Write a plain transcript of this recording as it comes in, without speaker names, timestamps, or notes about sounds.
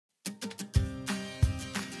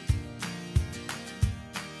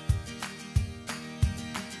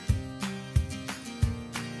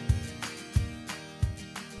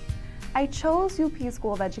I chose UP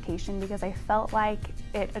School of Education because I felt like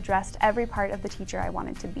it addressed every part of the teacher I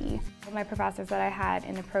wanted to be. My professors that I had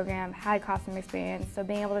in the program had classroom experience, so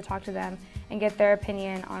being able to talk to them and get their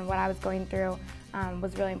opinion on what I was going through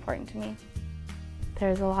was really important to me.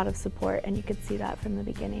 There's a lot of support, and you could see that from the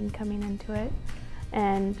beginning coming into it.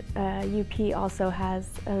 And UP also has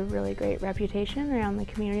a really great reputation around the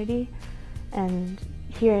community, and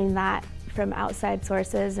hearing that from outside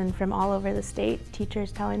sources and from all over the state,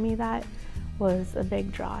 teachers telling me that was a big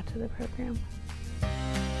draw to the program.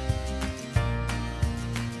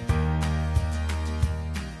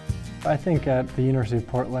 I think at the University of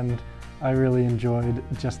Portland, I really enjoyed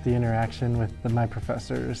just the interaction with my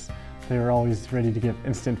professors. They were always ready to give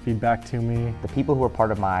instant feedback to me. The people who were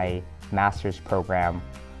part of my master's program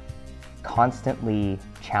constantly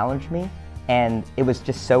challenged me, and it was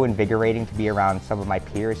just so invigorating to be around some of my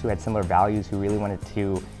peers who had similar values, who really wanted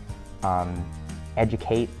to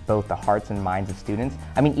educate both the hearts and minds of students.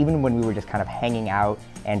 I mean, even when we were just kind of hanging out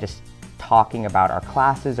and just talking about our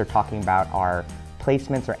classes or talking about our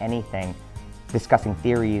placements or anything, discussing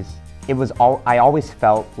theories, I always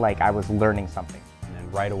felt like I was learning something. And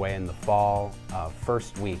then right away in the fall,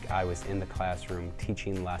 first week, I was in the classroom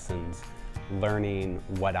teaching lessons, learning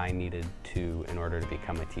what I needed to in order to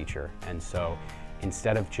become a teacher. And so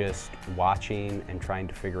instead of just watching and trying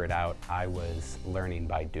to figure it out, I was learning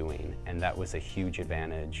by doing. And that was a huge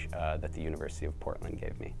advantage that the University of Portland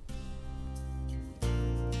gave me.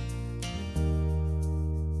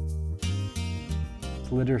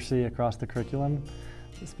 Literacy across the curriculum,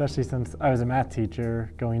 especially since I was a math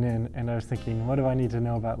teacher going in, and I was thinking, what do I need to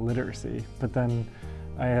know about literacy? But then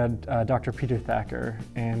I had Dr. Peter Thacker,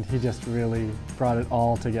 and he just really brought it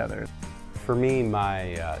all together. For me,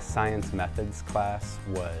 my science methods class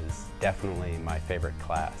was definitely my favorite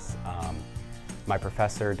class. My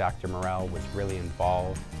professor, Dr. Morell, was really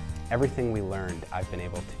involved. Everything we learned, I've been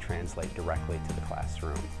able to translate directly to the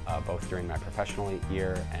classroom, both during my professional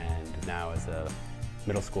year and now as a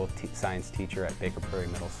middle school science teacher at Baker Prairie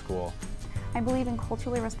Middle School. I believe in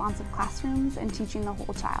culturally responsive classrooms and teaching the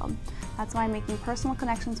whole child. That's why I'm making personal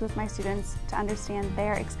connections with my students to understand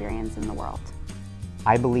their experience in the world.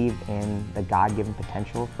 I believe in the God-given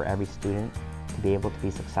potential for every student to be able to be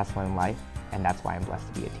successful in life, and that's why I'm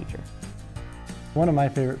blessed to be a teacher. One of my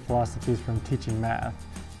favorite philosophies from teaching math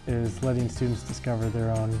is letting students discover their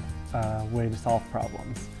own way to solve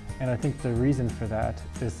problems. And I think the reason for that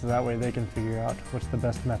is so that way they can figure out what's the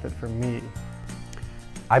best method for me.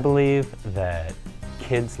 I believe that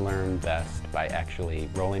kids learn best by actually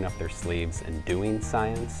rolling up their sleeves and doing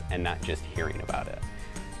science and not just hearing about it.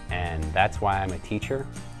 And that's why I'm a teacher,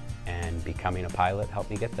 and becoming a pilot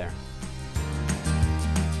helped me get there.